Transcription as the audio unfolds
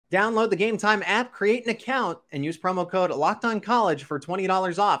Download the Gametime app, create an account, and use promo code LOCKEDONCollege for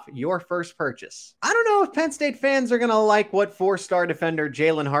 $20 off your first purchase. I don't know if Penn State fans are going to like what 4-star defender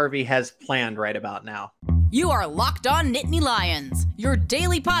Jaylen Harvey has planned right about now. You are Locked On Nittany Lions, your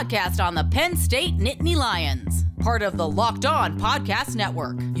daily podcast on the Penn State Nittany Lions. Part of the Locked On Podcast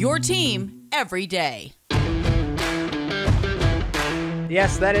Network, your team every day.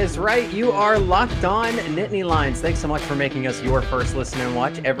 Yes, that is right. You are Locked On Nittany Lions. Thanks so much for making us your first listen and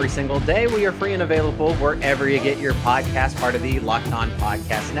watch every single day. We are free and available wherever you get your podcast, part of the Locked On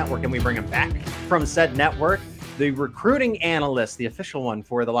Podcast Network. And we bring them back from said network. The recruiting analyst, the official one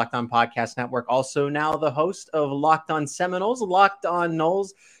for the Locked On Podcast Network, also now the host of Locked On Seminoles, Locked On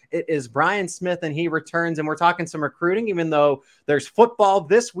Noles. It is Brian Smith, and he returns, and we're talking some recruiting, even though there's football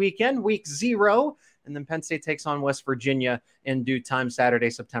this weekend, week 0. And then Penn State takes on West Virginia in due time,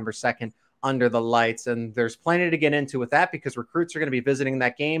 Saturday, September 2nd, under the lights. And there's plenty to get into with that because recruits are going to be visiting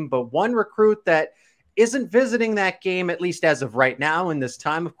that game. But one recruit that isn't visiting that game, at least as of right now in this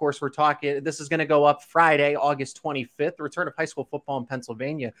time, of course, we're talking, this is going to go up Friday, August 25th, the return of high school football in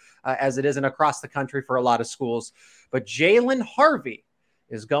Pennsylvania, as it isn't across the country for a lot of schools. But Jaylen Harvey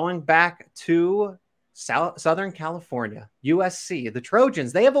is going back to Southern California, USC, the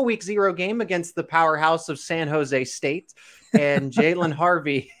Trojans. They have a week 0 game against the powerhouse of San Jose State, and Jaylen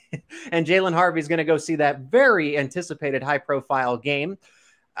Harvey is going to go see that very anticipated high-profile game.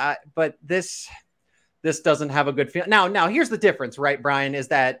 But this doesn't have a good feel. Now here's the difference, right, Brian? Is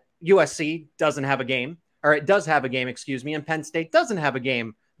that USC doesn't have a game, or it does have a game, excuse me, and Penn State doesn't have a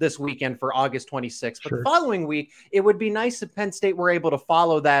game this weekend for August 26th. But the following week, it would be nice if Penn State were able to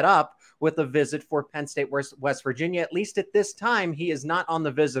follow that up with a visit for Penn State West Virginia. At least at this time, he is not on the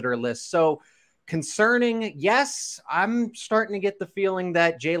visitor list. So concerning, yes, I'm starting to get the feeling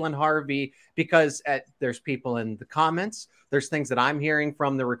that Jaylen Harvey, because there's people in the comments, there's things that I'm hearing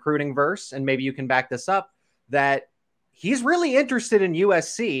from the recruiting verse, and maybe you can back this up, that he's really interested in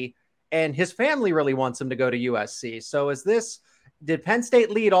USC and his family really wants him to go to USC. So did Penn State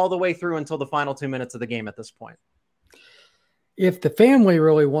lead all the way through until the final 2 minutes of the game at this point? If the family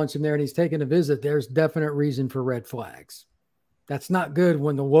really wants him there and he's taking a visit, there's definite reason for red flags. That's not good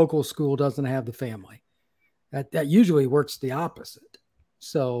when the local school doesn't have the family. That usually works the opposite.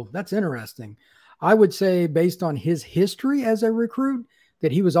 So that's interesting. I would say based on his history as a recruit,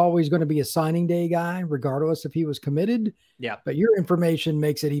 that he was always going to be a signing day guy, regardless if he was committed. Yeah. But your information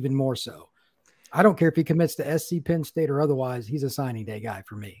makes it even more so. I don't care if he commits to SC, Penn State, or otherwise. He's a signing day guy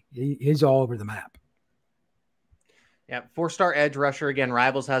for me. He's all over the map. Yeah, 4-star edge rusher. Again,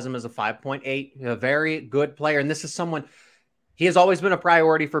 Rivals has him as a 5.8, a very good player. And this is someone, he has always been a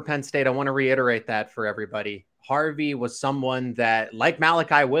priority for Penn State. I want to reiterate that for everybody. Harvey was someone that, like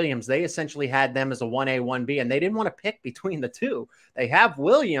Malachi Williams, they essentially had them as a 1A, 1B, and they didn't want to pick between the two. They have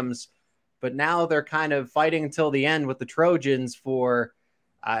Williams, but now they're kind of fighting until the end with the Trojans for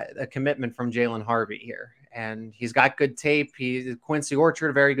a commitment from Jaylen Harvey here. And he's got good tape. Quincy Orchard,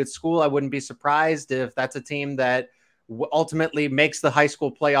 a very good school. I wouldn't be surprised if that's a team that ultimately makes the high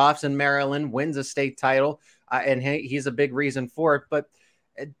school playoffs in Maryland, wins a state title, and he's a big reason for it. But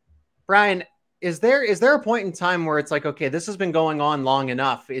Brian, is there a point in time where it's like, okay, this has been going on long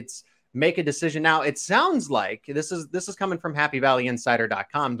enough, it's make a decision now? It sounds like this is coming from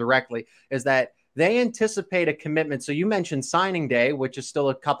HappyValleyInsider.com directly, is that they anticipate a commitment. So you mentioned signing day, which is still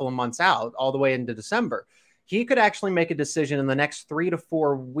a couple of months out, all the way into December. He could actually make a decision in the next 3 to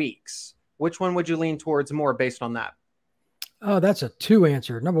 4 weeks. Which one would you lean towards more based on that? Oh, that's a 2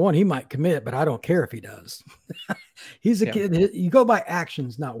 answer. Number one, he might commit, but I don't care if he does. He's a kid. You go by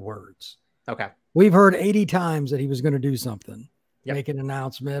actions, not words. Okay. We've heard 80 times that he was going to do something, make an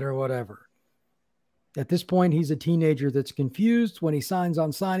announcement or whatever. At this point, he's a teenager that's confused. When he signs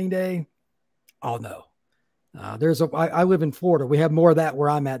on signing day, oh no. I live in Florida. We have more of that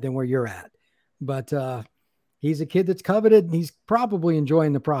where I'm at than where you're at. But he's a kid that's coveted, and he's probably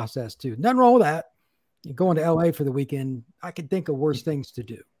enjoying the process too. Nothing wrong with that. You're going to LA for the weekend, I could think of worse things to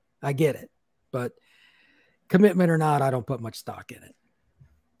do. I get it. But commitment or not, I don't put much stock in it.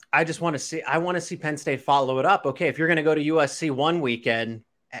 I want to see Penn State follow it up. Okay, if you're going to go to USC one weekend,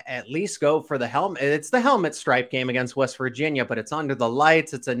 at least go for the helmet. It's the helmet stripe game against West Virginia, but it's under the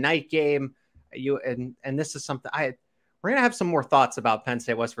lights. It's a night game. And this is something we're going to have some more thoughts about Penn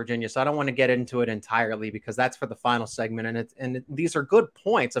State, West Virginia. So I don't want to get into it entirely because that's for the final segment. And these are good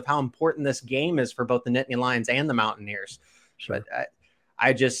points of how important this game is for both the Nittany Lions and the Mountaineers. Sure. But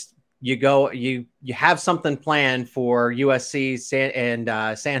you have something planned for USC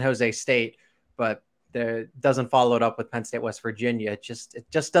and San Jose State, but doesn't follow it up with Penn State, West Virginia. It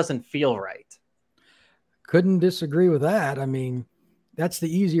just doesn't feel right. Couldn't disagree with that. I mean, That's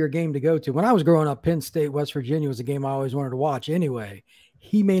the easier game to go to. When I was growing up, Penn State, West Virginia was a game I always wanted to watch anyway.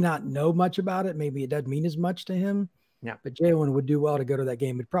 He may not know much about it. Maybe it doesn't mean as much to him. Yeah. But Jaylen would do well to go to that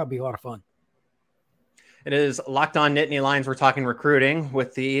game. It'd probably be a lot of fun. It is Locked On Nittany Lions. We're talking recruiting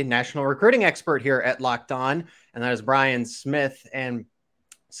with the national recruiting expert here at Locked On, and that is Brian Smith. And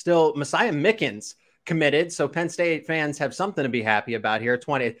still, Messiah Mickens committed, so Penn State fans have something to be happy about here.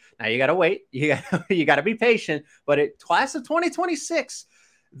 Now you got to wait. You got to be patient. But class of 2026,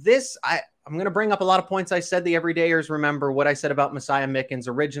 I'm going to bring up a lot of points I said. The everydayers remember what I said about Messiah Mickens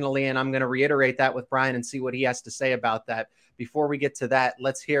originally, and I'm going to reiterate that with Brian and see what he has to say about that. Before we get to that,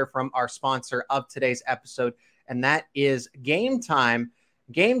 let's hear from our sponsor of today's episode, and that is Gametime.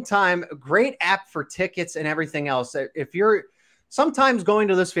 Gametime, great app for tickets and everything else. If you're sometimes going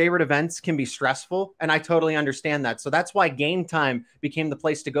to those favorite events can be stressful, and I totally understand that. So that's why Gametime became the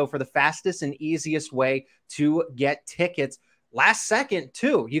place to go for the fastest and easiest way to get tickets. Last second,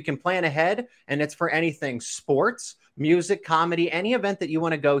 too. You can plan ahead, and it's for anything, sports, music, comedy, any event that you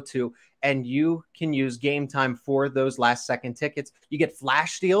want to go to, and you can use Gametime for those last-second tickets. You get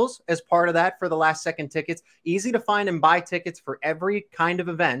flash deals as part of that for the last-second tickets. Easy to find and buy tickets for every kind of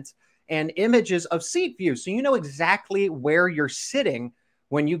event, and images of seat view, so you know exactly where you're sitting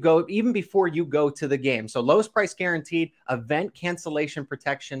when you go, even before you go to the game. So lowest price guaranteed, event cancellation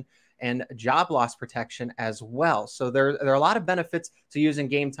protection, and job loss protection as well. So there are a lot of benefits to using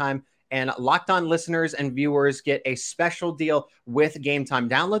Gametime, and Locked On listeners and viewers get a special deal with Gametime.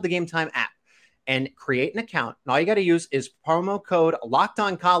 Download the Gametime app and create an account. And all you got to use is promo code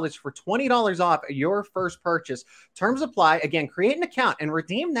LOCKEDONCollege for $20 off your first purchase. Terms apply. Again, create an account and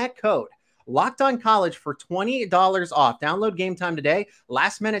redeem that code LOCKEDONCollege for $20 off. Download Gametime today.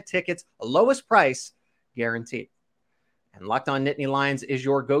 Last minute tickets, lowest price guaranteed. And Locked On Nittany Lions is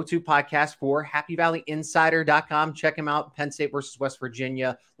your go-to podcast for HappyValleyInsider.com. Check them out. Penn State versus West Virginia,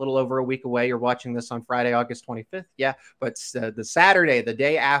 a little over a week away. You're watching this on Friday, August 25th. Yeah, but the Saturday, the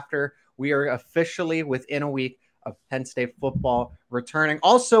day after, we are officially within a week of Penn State football returning.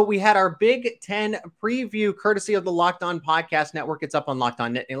 Also, we had our Big Ten preview courtesy of the Locked On Podcast Network. It's up on Locked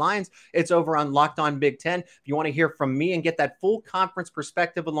On Nittany Lions. It's over on Locked On Big Ten. If you want to hear from me and get that full conference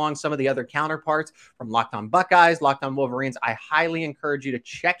perspective along some of the other counterparts from Locked On Buckeyes, Locked On Wolverines, I highly encourage you to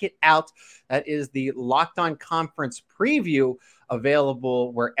check it out. That is the Locked On Conference preview,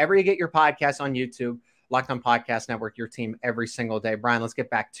 available wherever you get your podcasts on YouTube. Locked On Podcast Network, your team every single day. Brian, let's get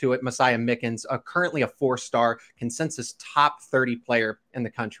back to it. Messiah Mickens, currently a 4-star consensus top 30 player in the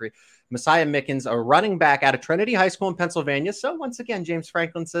country. Messiah Mickens, a running back out of Trinity High School in Pennsylvania. So once again, James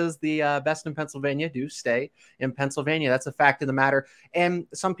Franklin says the best in Pennsylvania do stay in Pennsylvania. That's a fact of the matter. And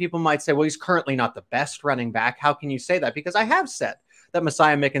some people might say, well, he's currently not the best running back. How can you say that? Because I have said that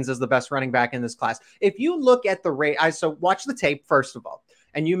Messiah Mickens is the best running back in this class. If you look at the rate, so watch the tape first of all,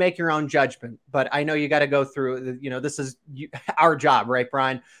 and you make your own judgment. But I know you got to go through, this is our job, right,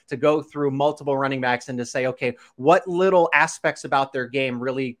 Brian, to go through multiple running backs and to say, okay, what little aspects about their game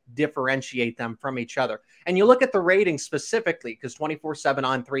really differentiate them from each other? And you look at the ratings specifically, because 24/7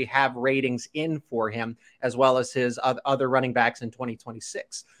 On 3 have ratings in for him, as well as his other running backs in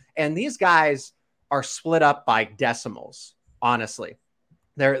 2026. And these guys are split up by decimals, honestly.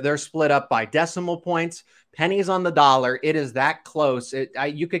 They're split up by decimal points, pennies on the dollar. It is that close.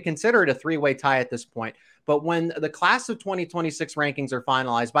 You could consider it a three-way tie at this point. But when the class of 2026 rankings are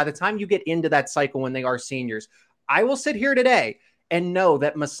finalized, by the time you get into that cycle when they are seniors, I will sit here today and know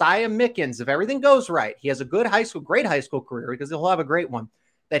that Messiah Mickens, if everything goes right, he has a great high school career, because he'll have a great one,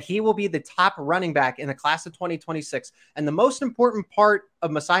 that he will be the top running back in the class of 2026. And the most important part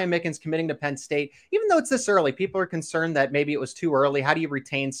of Messiah Mickens committing to Penn State, even though it's this early, people are concerned that maybe it was too early. How do you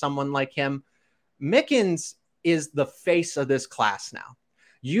retain someone like him? Mickens is the face of this class now.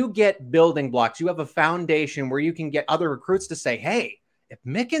 You get building blocks. You have a foundation where you can get other recruits to say, hey, if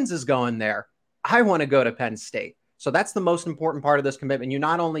Mickens is going there, I want to go to Penn State. So that's the most important part of this commitment. You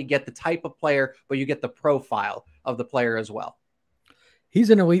not only get the type of player, but you get the profile of the player as well. He's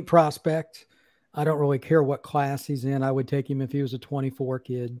an elite prospect. I don't really care what class he's in. I would take him if he was a 24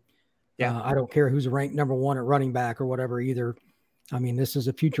 kid. Yeah. I don't care who's ranked number 1 at running back or whatever either. I mean, this is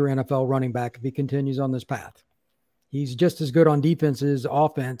a future NFL running back if he continues on this path. He's just as good on defense as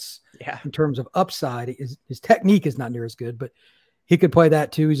offense. Yeah. In terms of upside. His technique is not near as good, but he could play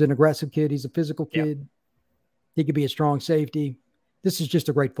that too. He's an aggressive kid. He's a physical kid. Yep. He could be a strong safety. This is just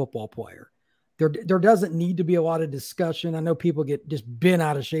a great football player. There doesn't need to be a lot of discussion. I know people get just bent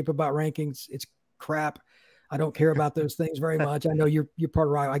out of shape about rankings. It's crap. I don't care about those things very much. I know you're part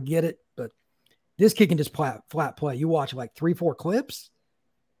of right. I get it, but this kid can just flat play. You watch like 3-4 clips.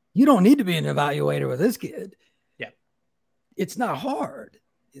 You don't need to be an evaluator with this kid. Yeah. it's not hard.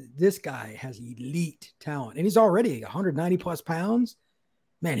 This guy has elite talent, and he's already 190 plus pounds.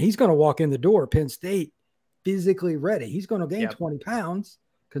 Man, he's going to walk in the door Penn State physically ready. He's going to gain 20 pounds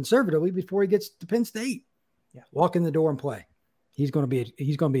conservatively before he gets to Penn State. Yeah, walk in the door and play. He's going to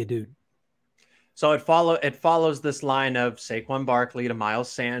be a dude. So it follows this line of Saquon Barkley to Miles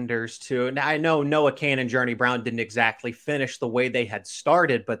Sanders to, now I know Noah Cain and Journey Brown didn't exactly finish the way they had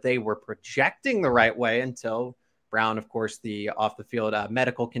started, but they were projecting the right way until Brown, of course, the off the field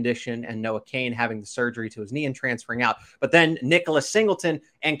medical condition, and Noah Cain having the surgery to his knee and transferring out. But then Nicholas Singleton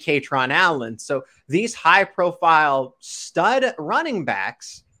and Kaytron Allen. So these high profile stud running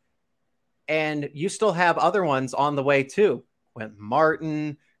backs, and you still have other ones on the way too. Quentin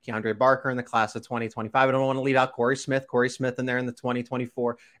Martin, Keandre Barker in the class of 2025. I don't want to leave out Corey Smith in there in the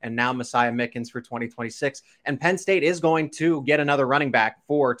 2024, and now Messiah Mickens for 2026. And Penn State is going to get another running back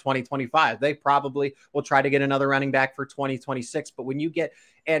for 2025. They probably will try to get another running back for 2026. But when you get,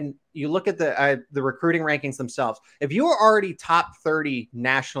 and you look at the recruiting rankings themselves, if you are already top 30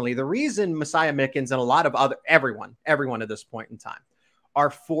 nationally, the reason Messiah Mickens and a lot of everyone at this point in time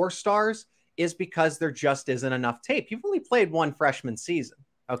are 4 stars is because there just isn't enough tape. You've only played one freshman season.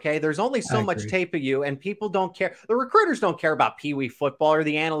 Okay, there's only so much tape of you, and people don't care. The recruiters don't care about Pee Wee football, or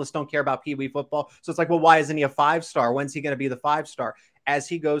the analysts don't care about Pee Wee football. So it's like, well, why isn't he a 5-star? When's he going to be the 5-star? As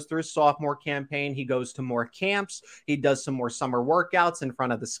he goes through his sophomore campaign, he goes to more camps. He does some more summer workouts in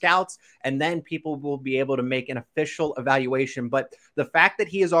front of the scouts, and then people will be able to make an official evaluation. But the fact that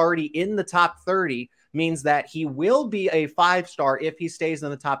he is already in the top 30 means that he will be a 5-star if he stays in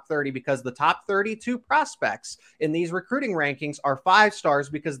the top 30, because the top 32 prospects in these recruiting rankings are 5 stars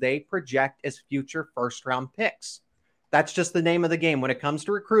because they project as future first-round picks. That's just the name of the game. When it comes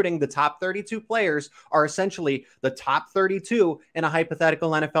to recruiting, the top 32 players are essentially the top 32 in a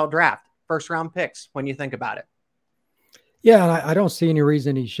hypothetical NFL draft. First-round picks, when you think about it. Yeah, and I don't see any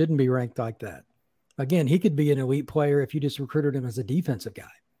reason he shouldn't be ranked like that. Again, he could be an elite player if you just recruited him as a defensive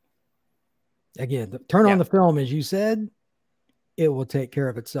guy. Again, turn on the film, as you said, it will take care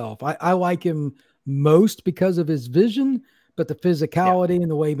of itself. I like him most because of his vision, but the physicality and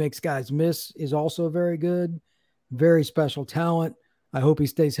the way he makes guys miss is also very good. Very special talent. I hope he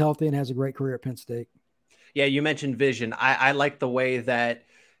stays healthy and has a great career at Penn State. Yeah, you mentioned vision. I like the way that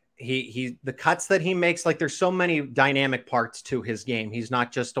the cuts that he makes. Like, there's so many dynamic parts to his game. He's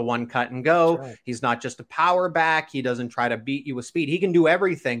not just a one cut and go. Right. He's not just a power back. He doesn't try to beat you with speed. He can do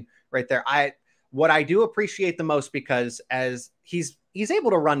everything right there. What I do appreciate the most, because as he's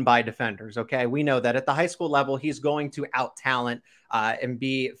able to run by defenders. Okay. We know that at the high school level, he's going to out talent and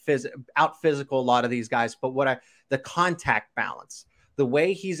be out physical a lot of these guys. But the contact balance, the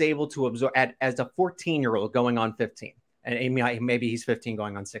way he's able to absorb as a 14-year-old going on 15, and maybe he's 15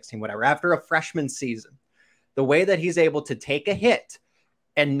 going on 16, whatever, after a freshman season, the way that he's able to take a hit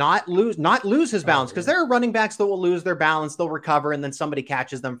and not lose his balance, because there are running backs that will lose their balance, they'll recover, and then somebody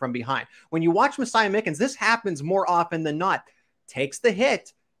catches them from behind. When you watch Messiah Mickens, this happens more often than not. Takes the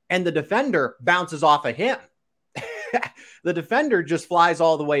hit, and the defender bounces off of him. The defender just flies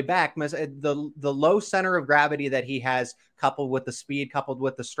all the way back. The low center of gravity that he has, coupled with the speed, coupled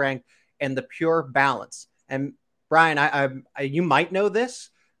with the strength, and the pure balance. And Brian, you might know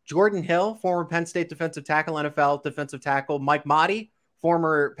this. Jordan Hill, former Penn State defensive tackle, NFL defensive tackle, Mike Motti,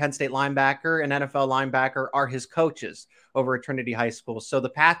 former Penn State linebacker and NFL linebacker, are his coaches over at Trinity High School. So the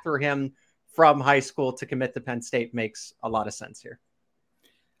path for him from high school to commit to Penn State makes a lot of sense here.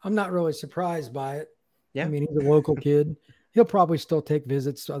 I'm not really surprised by it. Yeah. I mean, he's a local kid. He'll probably still take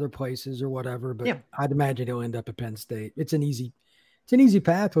visits to other places or whatever, but I'd imagine he'll end up at Penn State. It's an easy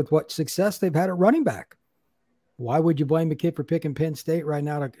path with what success they've had at running back. Why would you blame a kid for picking Penn State right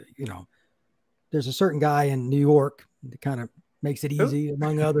now? There's a certain guy in New York that kind of makes it easy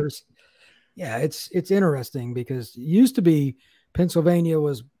among others. Yeah, it's interesting, because it used to be Pennsylvania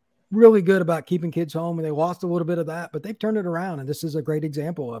was really good about keeping kids home, and they lost a little bit of that, but they've turned it around, and this is a great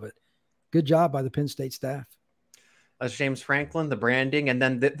example of it. Good job by the Penn State staff. As James Franklin, the branding, and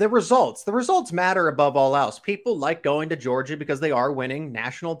then the results. The results matter above all else. People like going to Georgia because they are winning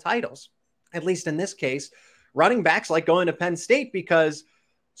national titles. At least in this case, running backs like going to Penn State because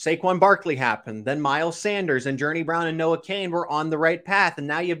Saquon Barkley happened. Then Miles Sanders and Journey Brown and Noah Cain were on the right path. And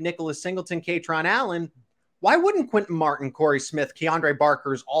now you have Nicholas Singleton, Kaytron Allen. Why wouldn't Quentin Martin, Corey Smith, Keandre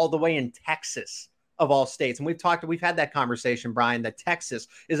Barker's all the way in Texas of all states? And we've had that conversation, Brian, that Texas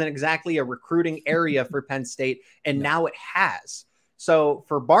isn't exactly a recruiting area for Penn State. And now it has. So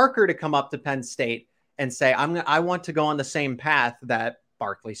for Barker to come up to Penn State and say, I want to go on the same path that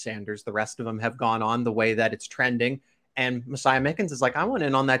Barkley, Sanders, the rest of them have gone on, the way that it's trending. And Messiah Mickens is like, I want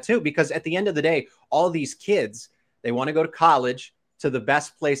in on that too, because at the end of the day, all these kids, They want to go to college, to the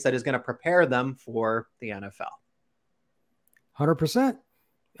best place that is going to prepare them for the NFL. 100%.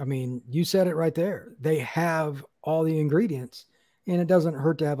 I mean, you said it right there. They have all the ingredients, and it doesn't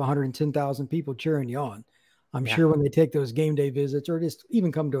hurt to have 110,000 people cheering you on. I'm sure when they take those game day visits or just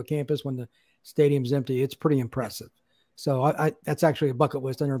even come to a campus when the stadium's empty, it's pretty impressive. So that's actually a bucket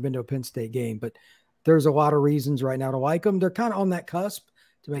list. I've never been to a Penn State game, but there's a lot of reasons right now to like them. They're kind of on that cusp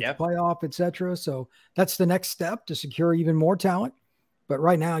to make the playoff, et cetera. So that's the next step to secure even more talent. But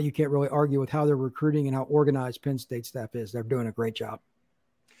right now, you can't really argue with how they're recruiting and how organized Penn State staff is. They're doing a great job.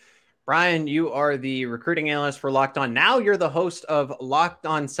 Brian, you are the recruiting analyst for Locked On. Now you're the host of Locked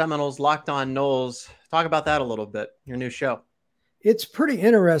On Seminoles, Locked On Noles. Talk about that a little bit, your new show. It's pretty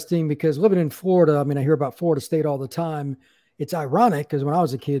interesting because living in Florida, I mean, I hear about Florida State all the time. It's ironic because when I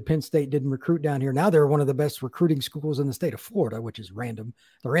was a kid, Penn State didn't recruit down here. Now they're one of the best recruiting schools in the state of Florida, which is random.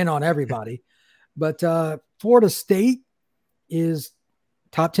 They're in on everybody. But Florida State is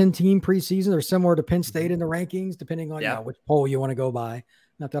top 10 team preseason. They're similar to Penn State in the rankings, depending on which poll you want to go by.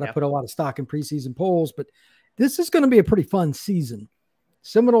 Not that I put a lot of stock in preseason polls, but this is going to be a pretty fun season.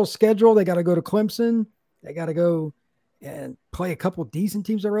 Seminoles schedule, they got to go to Clemson. They got to go and play a couple decent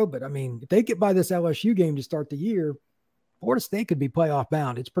teams in a row. But, I mean, if they get by this LSU game to start the year, Florida State could be playoff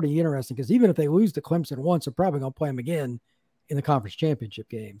bound. It's pretty interesting because even if they lose to Clemson once, they're probably going to play them again in the conference championship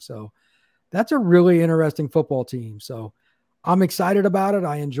game. So that's a really interesting football team. So I'm excited about it.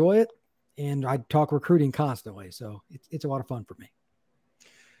 I enjoy it. And I talk recruiting constantly. So it's a lot of fun for me.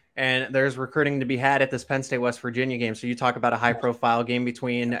 And there's recruiting to be had at this Penn State West Virginia game. So you talk about a high-profile game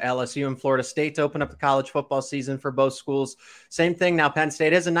between LSU and Florida State to open up the college football season for both schools. Same thing now. Penn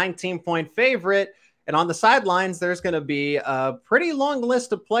State is a 19-point favorite. And on the sidelines, there's going to be a pretty long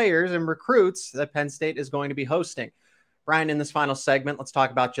list of players and recruits that Penn State is going to be hosting. Brian, in this final segment, let's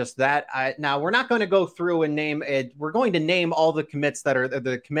talk about just that. Now, we're not going to go through and name it. We're going to name all the commits that are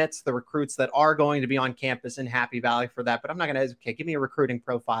the recruits that are going to be on campus in Happy Valley for that. But I'm not going to, okay, give me a recruiting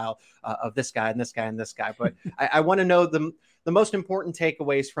profile of this guy and this guy and this guy. But I want to know the most important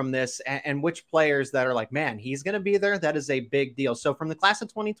takeaways from this and which players that are like, man, he's going to be there. That is a big deal. So from the class of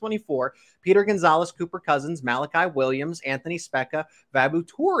 2024, Peter Gonzalez, Cooper Cousins, Malachi Williams, Anthony Specca, Vabu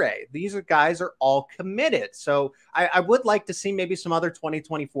Toure. These guys are all committed. So I would like to see maybe some other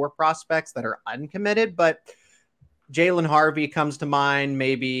 2024 prospects that are uncommitted, but Jaylen Harvey comes to mind,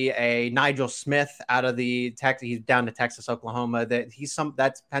 maybe a Nigel Smith out of the Texas. He's down to Texas, Oklahoma. He's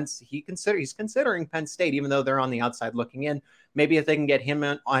considering Penn State, even though they're on the outside looking in. Maybe if they can get him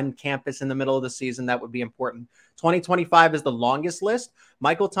on campus in the middle of the season, that would be important. 2025 is the longest list.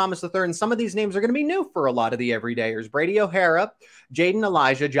 Michael Thomas III, and some of these names are going to be new for a lot of the everydayers. Brady O'Hara, Jaden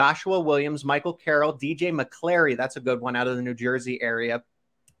Elijah, Joshua Williams, Michael Carroll, DJ McClary. That's a good one out of the New Jersey area.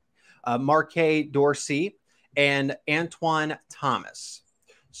 Marquet Dorsey, and Antoine Thomas.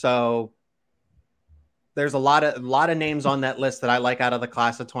 So there's a lot of names on that list that I like out of the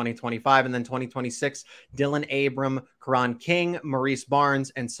class of 2025. And then 2026, Dylan Abram, Karan King, Maurice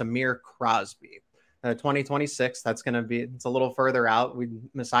Barnes, and Samir Crosby. 2026, that's going to be, it's a little further out.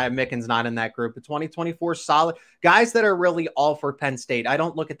 Messiah Mickens not in that group, but 2024 solid guys that are really all for Penn State. I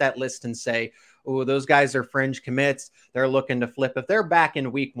don't look at that list and say, oh, those guys are fringe commits. They're looking to flip. If they're back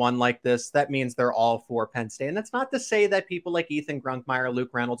in week one like this, that means they're all for Penn State. And that's not to say that people like Ethan Grunkmeyer, Luke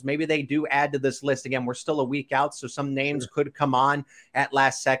Reynolds, maybe they do add to this list. Again, we're still a week out, so some names could come on at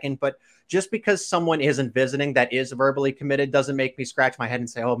last second. But just because someone isn't visiting that is verbally committed doesn't make me scratch my head and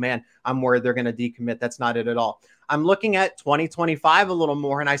say, oh, man, I'm worried they're going to decommit. That's not it at all. I'm looking at 2025 a little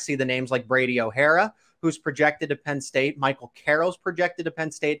more, and I see the names like Brady O'Hara, who's projected to Penn State. Michael Carroll's projected to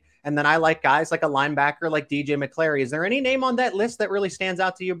Penn State. And then I like guys like a linebacker like DJ McClary. Is there any name on that list that really stands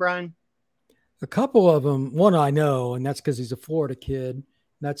out to you, Brian? A couple of them. One I know, and that's because he's a Florida kid.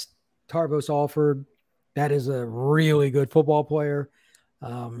 That's Tarvos Alford. That is a really good football player.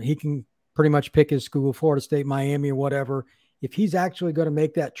 He can pretty much pick his school, Florida State, Miami, or whatever. If he's actually going to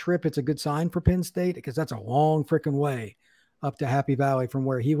make that trip, it's a good sign for Penn State because that's a long freaking way up to Happy Valley from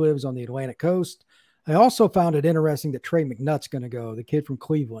where he lives on the Atlantic coast. I also found it interesting that Trey McNutt's going to go, the kid from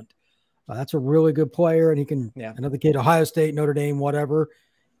Cleveland. That's a really good player, and he can, another kid, Ohio State, Notre Dame, whatever.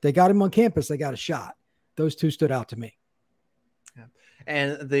 They got him on campus. They got a shot. Those two stood out to me. Yeah.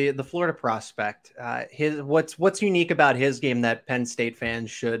 And the Florida prospect, what's unique about his game that Penn State fans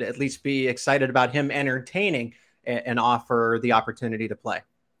should at least be excited about him entertaining and offer the opportunity to play?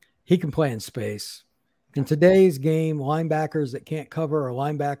 He can play in space. In today's game, linebackers that can't cover are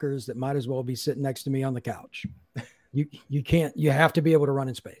linebackers that might as well be sitting next to me on the couch. You have to be able to run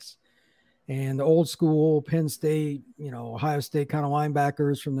in space. And the old school Penn State, Ohio State kind of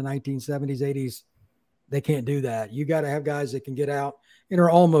linebackers from the 1970s, 80s, They can't do that. You got to have guys that can get out and are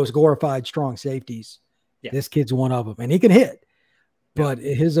almost glorified strong safeties. Yeah. This kid's one of them, and he can hit. But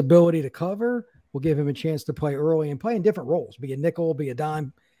his ability to cover will give him a chance to play early and play in different roles, be a nickel, be a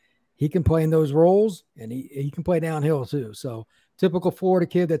dime. He can play in those roles, and he can play downhill too. So typical Florida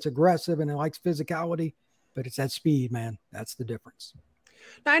kid that's aggressive and likes physicality, but it's that speed, man. That's the difference.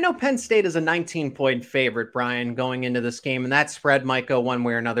 Now, I know Penn State is a 19-point favorite, Brian, going into this game, and that spread might go one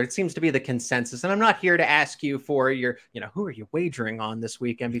way or another. It seems to be the consensus, and I'm not here to ask you for your, who are you wagering on this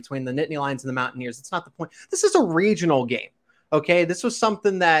weekend between the Nittany Lions and the Mountaineers. It's not the point. This is a regional game, okay? This was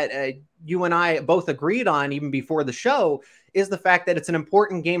something that you and I both agreed on even before the show, is the fact that it's an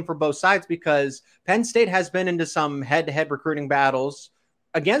important game for both sides because Penn State has been into some head-to-head recruiting battles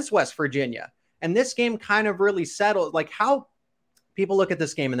against West Virginia, and this game kind of really settled, like how people look at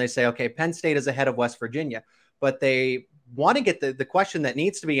this game and they say, okay, Penn State is ahead of West Virginia, but they want to get the question that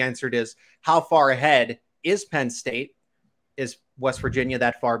needs to be answered is how far ahead is Penn State? Is West Virginia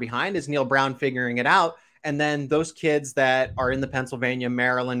that far behind? Is Neil Brown figuring it out? And then those kids that are in the Pennsylvania,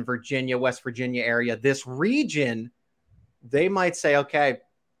 Maryland, Virginia, West Virginia area, this region, they might say, okay,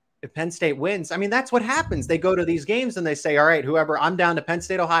 if Penn State wins, I mean, that's what happens. They go to these games and they say, all right, whoever, I'm down to Penn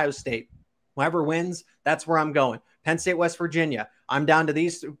State, Ohio State. Whoever wins, that's where I'm going. Penn State, West Virginia. I'm down to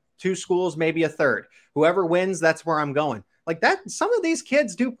these two schools, maybe a third. Whoever wins, that's where I'm going. Like that, some of these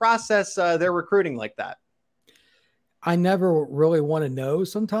kids do process their recruiting like that. I never really want to know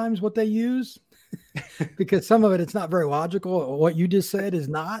sometimes what they use because some of it's not very logical. What you just said is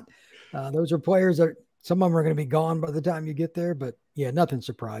not. Those are players that some of them are going to be gone by the time you get there. But yeah, nothing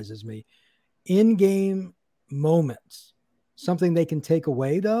surprises me. In-game moments, something they can take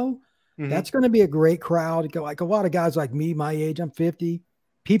away though. That's going to be a great crowd. Like a lot of guys like me, my age, I'm 50.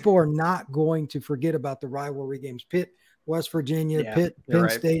 People are not going to forget about the rivalry games. Pitt, West Virginia, Pitt,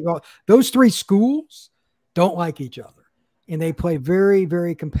 Penn State. Those three schools don't like each other. And they play very,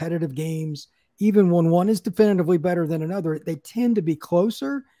 very competitive games. Even when one is definitively better than another, they tend to be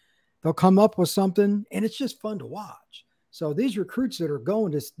closer. They'll come up with something, and it's just fun to watch. So these recruits that are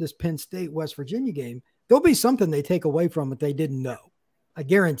going to this Penn State, West Virginia game, there'll be something they take away from it they didn't know. I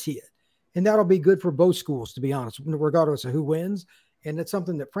guarantee it. And that'll be good for both schools, to be honest, regardless of who wins. And it's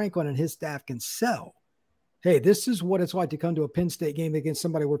something that Franklin and his staff can sell. Hey, this is what it's like to come to a Penn State game against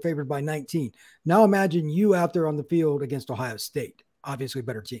somebody we're favored by 19. Now imagine you out there on the field against Ohio State, obviously a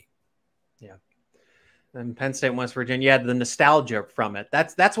better team. Yeah. And Penn State and West Virginia, the nostalgia from it.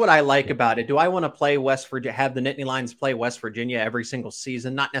 That's what I like about it. Do I want to play West Virginia, have the Nittany Lions play West Virginia every single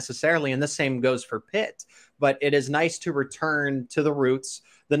season? Not necessarily, and the same goes for Pitt. But it is nice to return to the roots,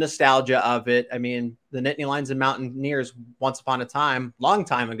 the nostalgia of it. I mean, the Nittany Lions and Mountaineers, once upon a time, long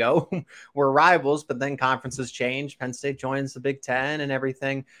time ago, were rivals, but then conferences changed. Penn State joins the Big Ten and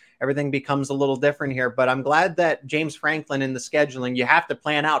everything becomes a little different here. But I'm glad that James Franklin in the scheduling, you have to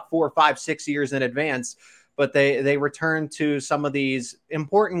plan out 4, 5, 6 years in advance. But they return to some of these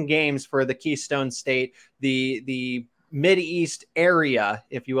important games for the Keystone State, the Mid-East area,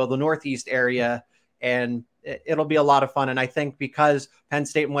 if you will, the Northeast area, and it'll be a lot of fun. And I think because Penn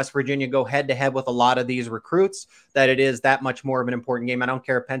State and West Virginia go head-to-head with a lot of these recruits, that it is that much more of an important game. I don't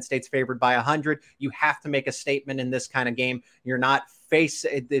care if Penn State's favored by 100. You have to make a statement in this kind of game. You're not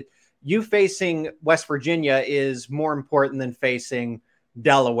facing West Virginia is more important than facing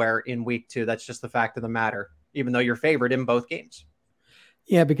Delaware in week 2. That's just the fact of the matter, even though you're favored in both games.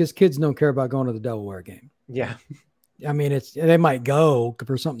 Yeah, because kids don't care about going to the Delaware game. Yeah. I mean, they might go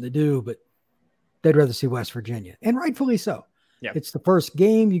for something to do, but they'd rather see West Virginia, and rightfully so. Yeah. It's the first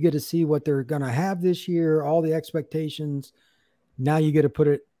game. You get to see what they're going to have this year, all the expectations. Now you get to put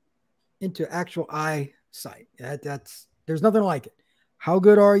it into actual eyesight. There's nothing like it. How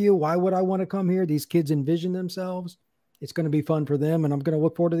good are you? Why would I want to come here? These kids envision themselves. It's going to be fun for them, and I'm going to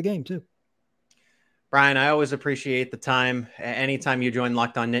look forward to the game too. Brian, I always appreciate the time. Anytime you join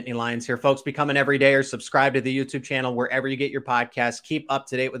Locked On Nittany Lions here. Folks, become an everydayer. Subscribe to the YouTube channel wherever you get your podcasts. Keep up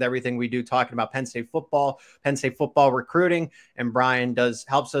to date with everything we do, talking about Penn State football recruiting. And Brian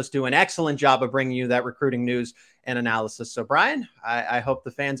helps us do an excellent job of bringing you that recruiting news and analysis. So, Brian, I hope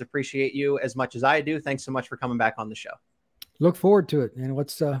the fans appreciate you as much as I do. Thanks so much for coming back on the show. Look forward to it, and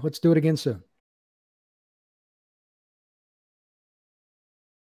let's do it again soon.